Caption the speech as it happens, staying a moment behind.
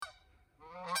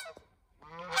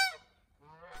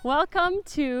Welcome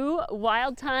to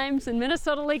Wild Times in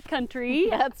Minnesota Lake Country.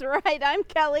 That's right. I'm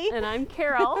Kelly. And I'm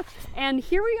Carol. And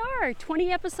here we are,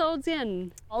 20 episodes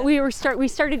in. We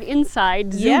started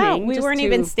inside Zooming. Yeah, we weren't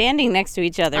even standing next to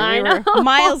each other. We were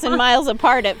miles and miles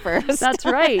apart at first. That's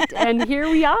right. And here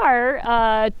we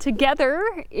are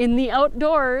together in the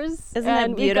outdoors. Isn't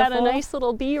that beautiful? We've got a nice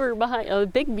little beaver behind, a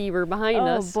big beaver behind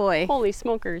us. Oh boy. Holy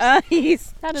smokers.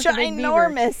 He's That is a big beaver.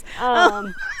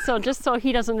 ginormous. So just so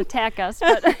he doesn't attack us,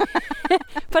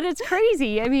 but it's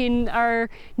crazy. I mean, our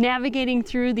navigating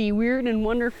through the weird and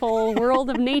wonderful world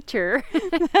of nature.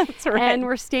 That's right. And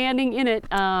we're standing in it.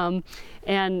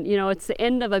 And you know, it's the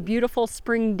end of a beautiful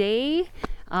spring day.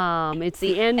 It's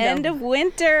the end of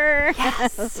winter.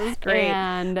 Yes. This is great.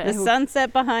 And the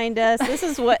sunset behind us. This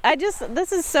is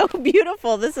this is so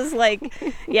beautiful. This is like,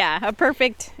 a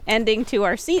perfect ending to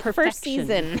our first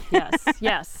season.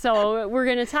 Yes. So we're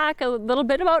going to talk a little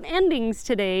bit about endings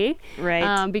today.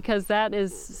 Right. Because that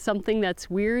is something that's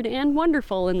weird and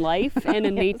wonderful in life and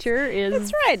in nature is.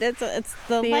 That's right. It's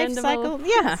the life cycle.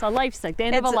 It's a life cycle. The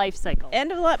end of a life cycle.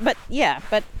 End of a but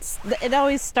it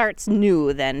always starts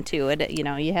new then too.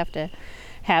 You have to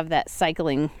have that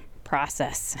cycling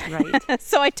process. Right.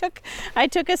 So I took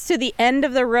us to the end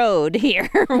of the road here.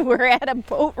 We're at a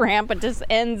boat ramp. It just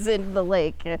ends in the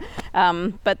lake.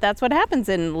 But that's what happens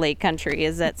in lake country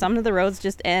is that some of the roads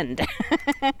just end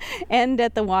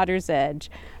at the water's edge.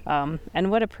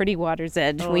 And what a pretty water's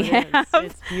edge we have.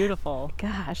 It's beautiful.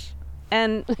 Gosh.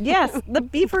 And yes, the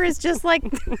beaver is just like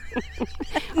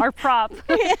our prop.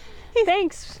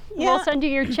 Thanks. Yeah. We'll send you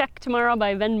your check tomorrow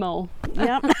by Venmo.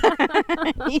 Yep.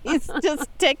 He's just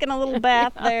taking a little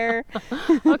bath there.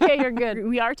 Okay, you're good.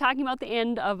 We are talking about the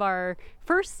end of our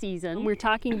first season. We're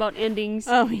talking about endings.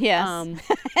 Oh, yes.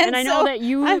 And I know that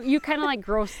you kind of like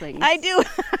gross things. I do.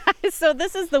 So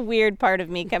this is the weird part of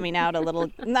me coming out a little.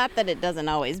 Not that it doesn't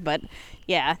always, but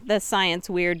yeah, the science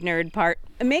weird nerd part.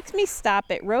 It makes me stop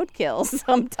at roadkill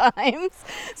sometimes.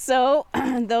 So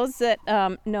those that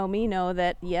know me know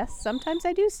that, yes, sometimes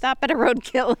I do stop at a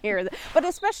roadkill here. But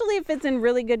especially if it's in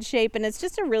really good shape and it's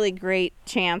just a really great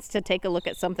chance to take a look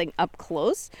at something up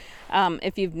close.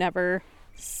 If you've never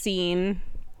seen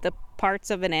the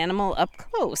parts of an animal up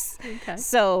close. Okay.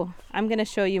 So I'm going to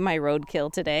show you my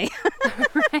roadkill today.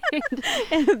 Right.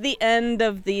 The end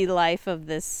of the life of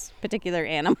this particular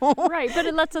animal. Right, but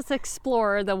it lets us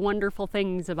explore the wonderful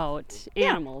things about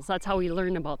animals. That's how we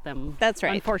learn about them. That's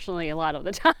right. Unfortunately, a lot of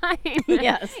the time.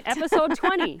 Yes. Episode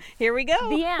 20. Here we go.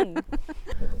 The end.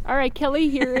 All right, Kelly,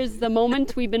 here is the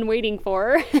moment we've been waiting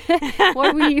for.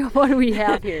 What do we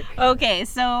have here? Okay,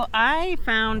 so I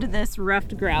found this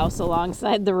ruffed grouse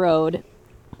alongside the road,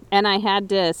 and I had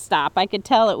to stop. I could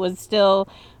tell it was still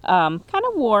kind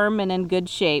of warm and in good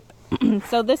shape.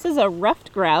 So this is a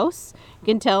ruffed grouse. You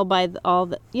can tell by all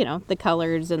the, the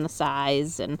colors and the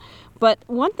size. But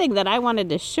one thing that I wanted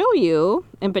to show you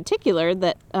in particular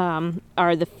that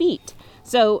are the feet.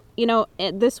 So,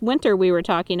 this winter we were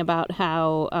talking about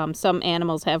how some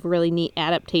animals have really neat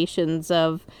adaptations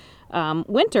of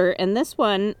winter, and this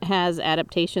one has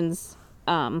adaptations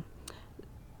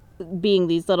being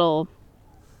these little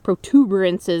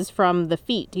protuberances from the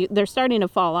feet. They're starting to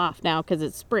fall off now because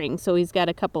it's spring, so he's got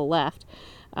a couple left.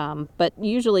 But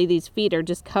usually these feet are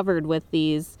just covered with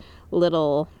these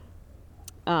little,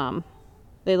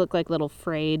 they look like little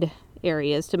frayed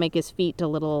areas to make his feet a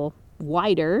little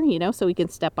wider, so he can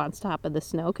step on top of the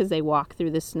snow because they walk through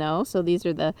the snow. So these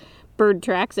are the bird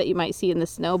tracks that you might see in the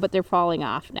snow, but they're falling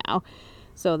off now.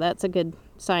 So that's a good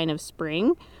sign of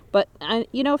spring. But,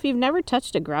 if you've never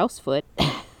touched a grouse foot,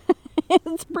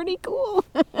 it's pretty cool.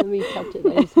 Let me touch it.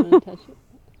 I just want to touch it.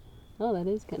 Oh, that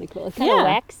is kind of cool. It's kind of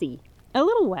waxy. A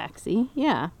little waxy,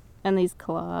 yeah. And these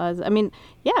claws. I mean,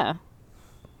 yeah.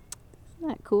 Isn't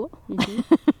that cool?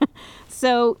 Mm-hmm.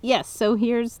 So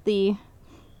here's the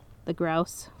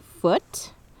grouse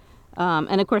foot.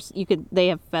 And of course, they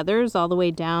have feathers all the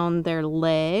way down their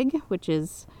leg, which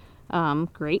is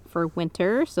great for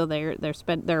winter. So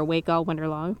they're awake all winter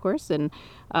long, of course, and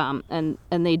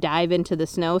they dive into the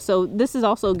snow. So this is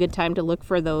also a good time to look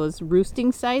for those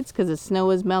roosting sites because the snow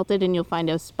is melted, and you'll find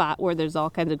a spot where there's all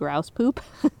kinds of grouse poop,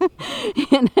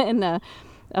 and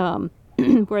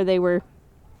where they were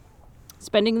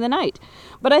spending the night.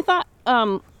 But I thought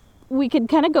we could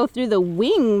kind of go through the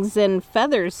wings and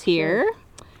feathers here. Sure.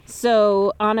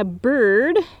 So on a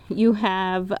bird, you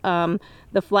have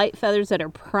the flight feathers that are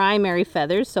primary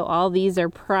feathers. So all these are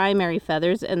primary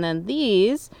feathers. And then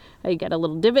these, you got a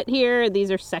little divot here.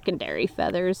 These are secondary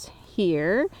feathers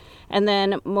here. And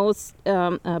then most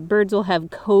birds will have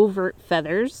covert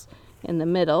feathers in the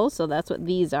middle. So that's what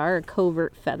these are,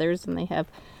 covert feathers. And they have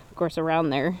of course, around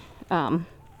their kind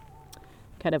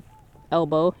of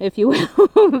elbow, if you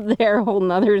will. They're a whole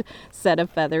nother set of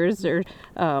feathers, or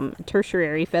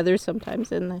tertiary feathers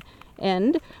sometimes in the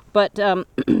end. But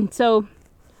so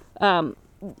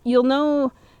you'll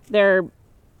know they're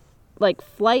like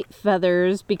flight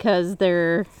feathers because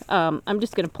they're, I'm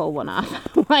just going to pull one off.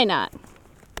 Why not?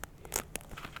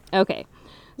 Okay.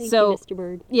 Thank so, you, Mr.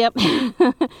 Bird. Yep.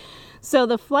 So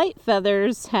the flight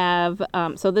feathers have,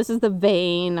 so this is the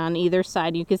vein on either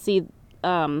side. You can see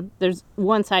there's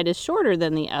one side is shorter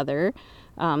than the other.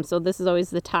 So this is always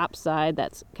the top side.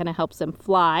 That's kind of helps them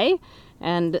fly.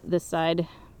 And this side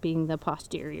being the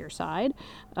posterior side.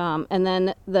 And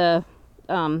then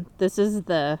this is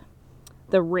the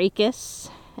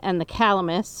rachis and the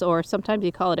calamus, or sometimes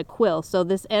you call it a quill. So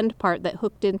this end part that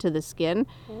hooked into the skin,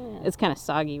 it's kind of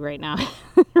soggy right now,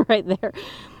 right there.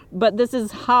 But this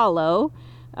is hollow.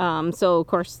 So of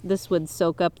course this would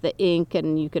soak up the ink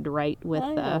and you could write with,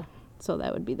 so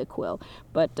that would be the quill.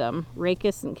 But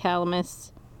rachis and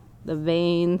calamus, the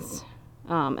veins,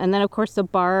 and then of course the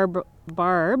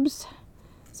barbs.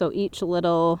 So each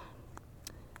little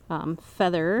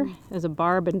feather is a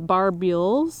barb, and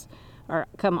barbules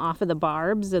come off of the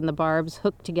barbs, and the barbs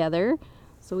hook together.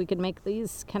 So we can make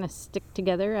these kind of stick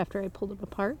together after I pull them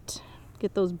apart.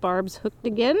 Get those barbs hooked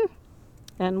again,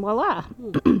 and voila.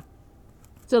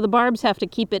 So the barbs have to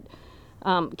keep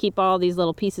all these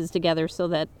little pieces together so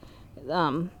that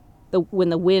when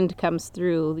the wind comes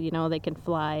through, you know, they can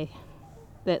fly.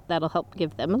 That'll help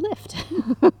give them a lift.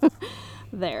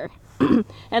 There.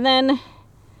 And then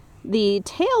the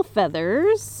tail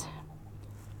feathers.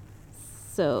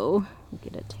 So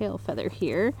get a tail feather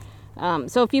here.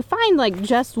 So if you find like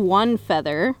just one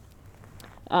feather,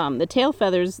 the tail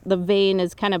feathers, the vein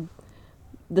is kind of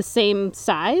the same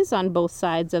size on both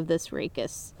sides of this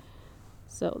rachis.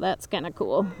 So that's kind of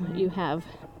cool.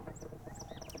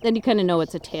 Then you kind of know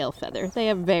it's a tail feather. They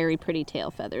have very pretty tail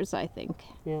feathers, I think.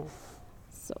 Yeah.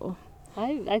 So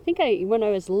I think when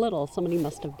I was little, somebody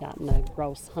must have gotten a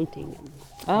grouse hunting. And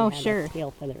oh, they had sure. A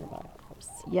tail feather about a grouse.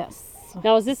 Yes.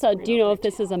 Now, is this do you know if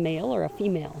this is a male or a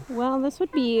female? Well, this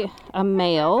would be a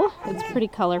male. It's pretty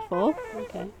colorful.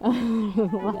 Okay. We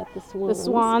got the swans. The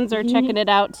swans are checking it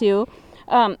out too.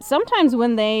 Sometimes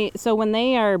when they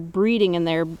are breeding and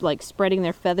they're like spreading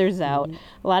their feathers out,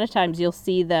 a lot of times you'll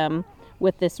see them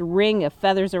with this ring of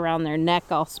feathers around their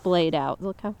neck all splayed out.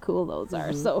 Look how cool those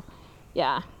are. So,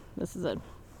 yeah, this is a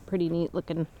pretty neat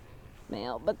looking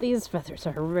male. But these feathers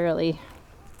are really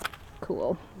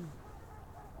cool.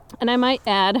 And I might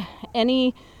add,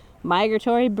 any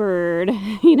migratory bird,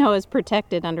 is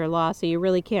protected under law, so you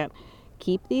really can't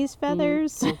keep these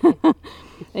feathers. Okay.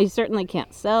 You certainly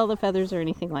can't sell the feathers or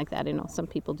anything like that. I know some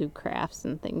people do crafts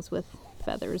and things with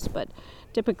feathers, but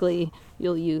typically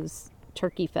you'll use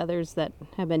turkey feathers that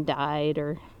have been dyed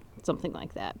or something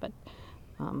like that. But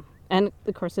and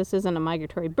of course this isn't a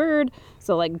migratory bird,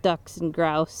 so like ducks and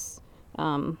grouse,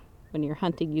 when you're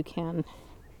hunting you can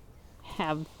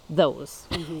have those.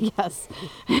 Yes.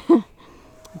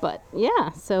 But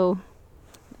yeah, so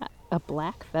a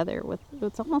black feather with,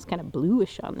 it's almost kind of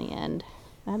bluish on the end.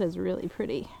 That is really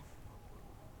pretty.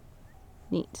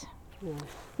 Neat. Yeah.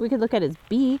 We could look at his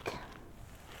beak.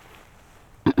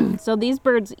 So these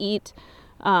birds eat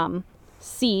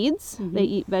seeds. They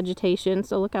eat vegetation.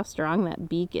 So look how strong that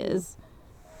beak is.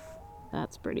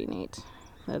 That's pretty neat.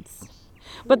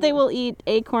 But they will eat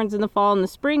acorns in the fall. In the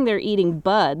spring, they're eating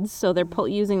buds. So they're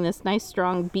using this nice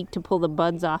strong beak to pull the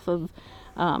buds off of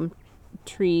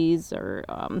trees, or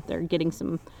they're getting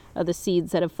some of the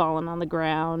seeds that have fallen on the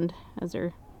ground as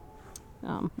they're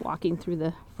walking through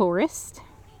the forest.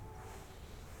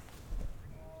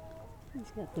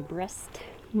 He's got the breast.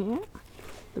 Yeah,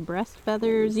 the breast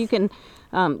feathers. You can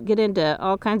get into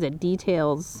all kinds of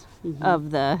details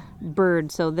of the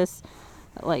bird. So this,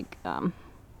 like,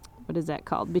 what is that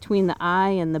called? Between the eye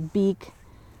and the beak,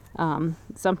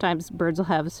 sometimes birds will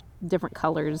have different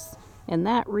colors in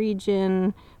that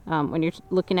region. When you're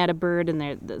looking at a bird,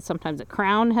 and sometimes the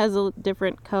crown has a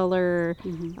different color.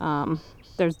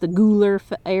 There's the gular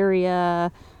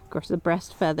area, of course the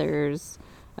breast feathers,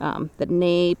 the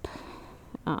nape,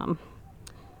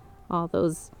 all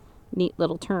those neat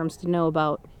little terms to know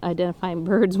about identifying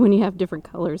birds when you have different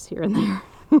colors here and there.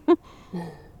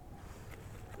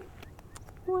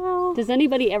 Well, does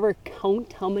anybody ever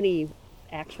count how many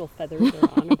actual feathers are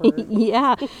on a bird?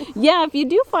 Yeah, if you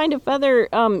do find a feather,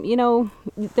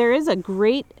 there is a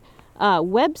great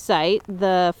website,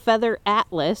 the Feather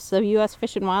Atlas. The U.S.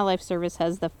 Fish and Wildlife Service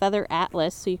has the Feather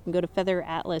Atlas, so you can go to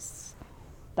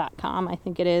featheratlas.com, I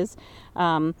think it is,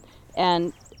 and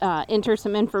enter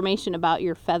some information about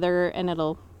your feather, and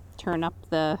it'll turn up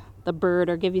the bird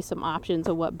or give you some options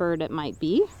of what bird it might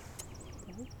be.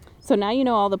 So now you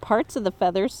know all the parts of the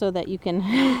feathers so that you can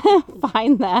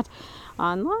find that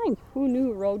online. Who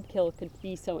knew roadkill could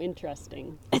be so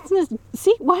interesting?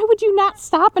 See, why would you not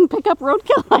stop and pick up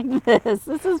roadkill like this?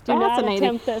 This is Do not fascinating.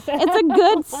 attempt this. It's a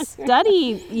good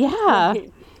study. Yeah.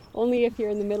 Right. Only if you're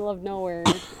in the middle of nowhere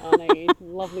on a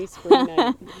lovely spring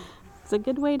night. It's a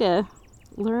good way to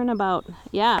learn about,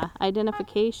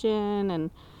 identification and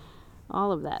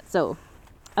all of that. So,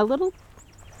 a little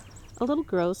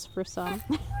gross for some.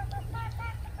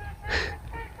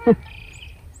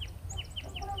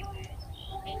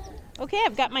 Okay,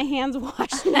 I've got my hands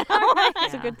washed now.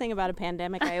 It's a good thing about a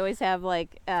pandemic. I always have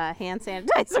hand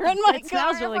sanitizer in my car. It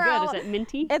smells really good. Is it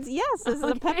minty? Yes, this is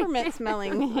a peppermint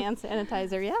smelling hand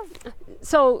sanitizer. Yeah.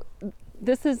 So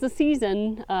this is the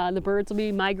season. The birds will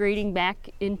be migrating back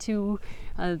into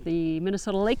the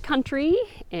Minnesota Lake Country,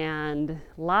 and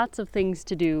lots of things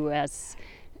to do as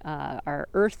our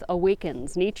earth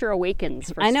awakens, nature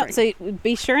awakens for I know, spring. so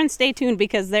be sure and stay tuned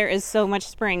because there is so much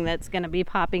spring that's going to be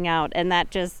popping out, and that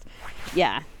just,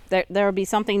 there will be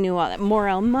something new.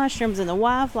 Morel mushrooms and the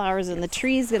wildflowers and the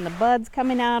trees and the buds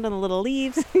coming out and the little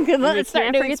leaves. Let's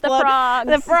not forget the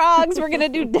frogs. The frogs. We're going to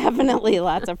do definitely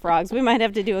lots of frogs. We might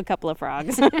have to do a couple of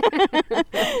frogs.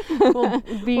 We'll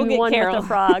be one Carol. with the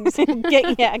frogs.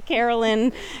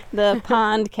 Carolyn, the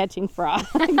pond catching frogs.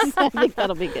 I think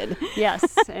that'll be good.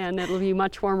 Yes, and it'll be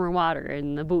much warmer water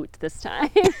in the boot this time.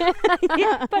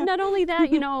 But not only that,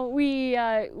 we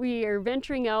are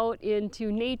venturing out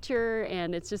into nature,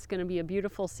 and it's just going to be a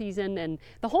beautiful season. And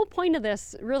the whole point of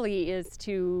this really is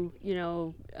to,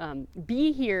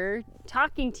 be here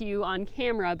talking to you on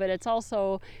camera, but it's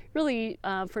also really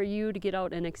for you to get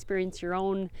out and experience your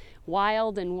own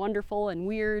wild and wonderful and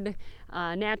weird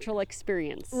natural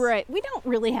experience. Right. We don't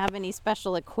really have any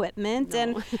special equipment, No.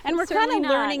 and we're kind Certainly of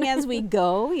not. learning as we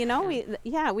go.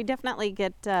 We definitely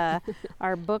get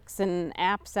our books and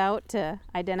apps out to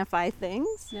identify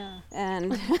things. Yeah.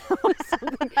 And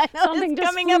Something just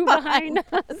coming flew up behind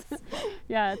us.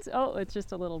 Yeah, it's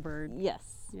just a little bird. Yes.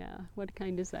 Yeah. What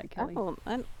kind is that, Kelly? Oh,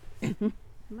 it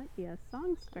might be a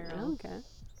song sparrow. Okay.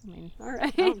 I mean, All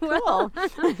right. oh,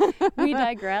 cool. We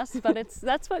digress, but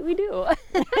that's what we do.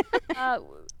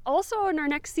 Also, in our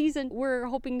next season, we're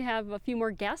hoping to have a few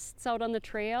more guests out on the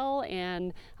trail,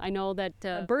 and I know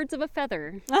that birds of a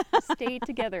feather stay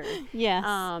together. Yes.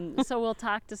 So we'll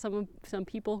talk to some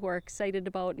people who are excited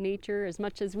about nature as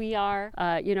much as we are.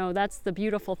 That's the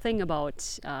beautiful thing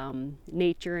about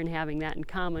nature and having that in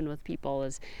common with people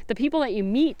is the people that you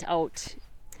meet out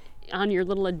on your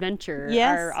little adventure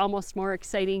are almost more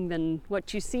exciting than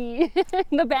what you see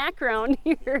in the background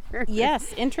here.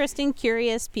 Yes, interesting,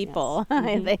 curious people. Yes.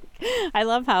 I think I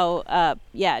love how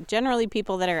generally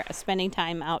people that are spending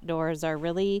time outdoors are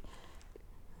really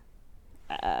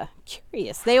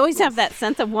curious. They always have that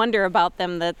sense of wonder about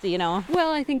them that,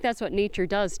 Well, I think that's what nature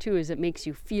does too, is it makes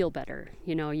you feel better.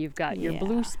 You've got your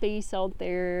blue space out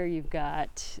there, you've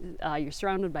got, you're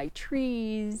surrounded by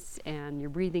trees, and you're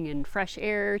breathing in fresh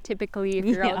air typically if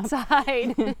you're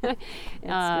outside.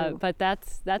 But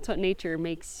that's what nature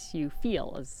makes you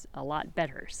feel is a lot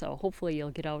better. So hopefully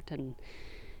you'll get out and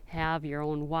have your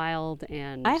own wild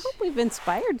and... I hope we've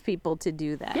inspired people to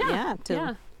do that.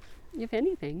 Yeah. If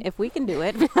anything. If we can do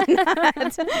it.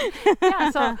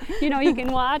 So, you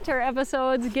can watch our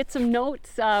episodes, get some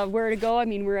notes where to go. I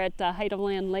mean, we're at Height of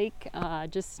Land Lake,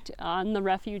 just on the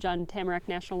refuge, on Tamarack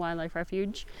National Wildlife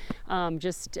Refuge,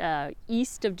 just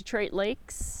east of Detroit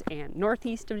Lakes and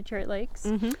northeast of Detroit Lakes.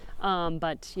 Mm-hmm.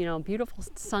 But, beautiful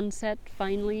sunset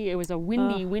finally. It was a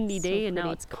windy day, and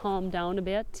now it's calmed down a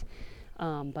bit.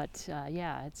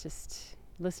 It's just...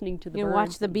 listening to the birds.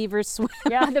 Watch the beavers swim.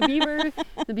 Yeah, the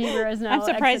beaver is now. I'm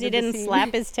surprised he didn't scene.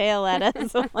 slap his tail at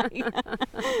us.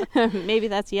 Maybe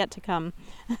that's yet to come.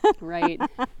 Right.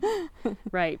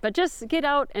 But just get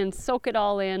out and soak it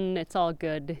all in. It's all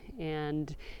good.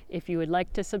 And if you would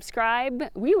like to subscribe,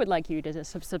 we would like you to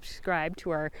subscribe to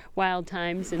our Wild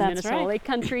Times in Minnesota Lake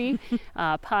Country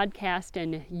podcast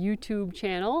and YouTube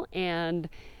channel. And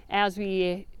as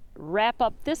we wrap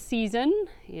up this season,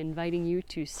 inviting you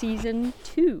to season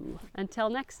 2. Until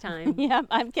next time. Yeah,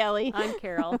 I'm Kelly. I'm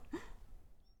Carol.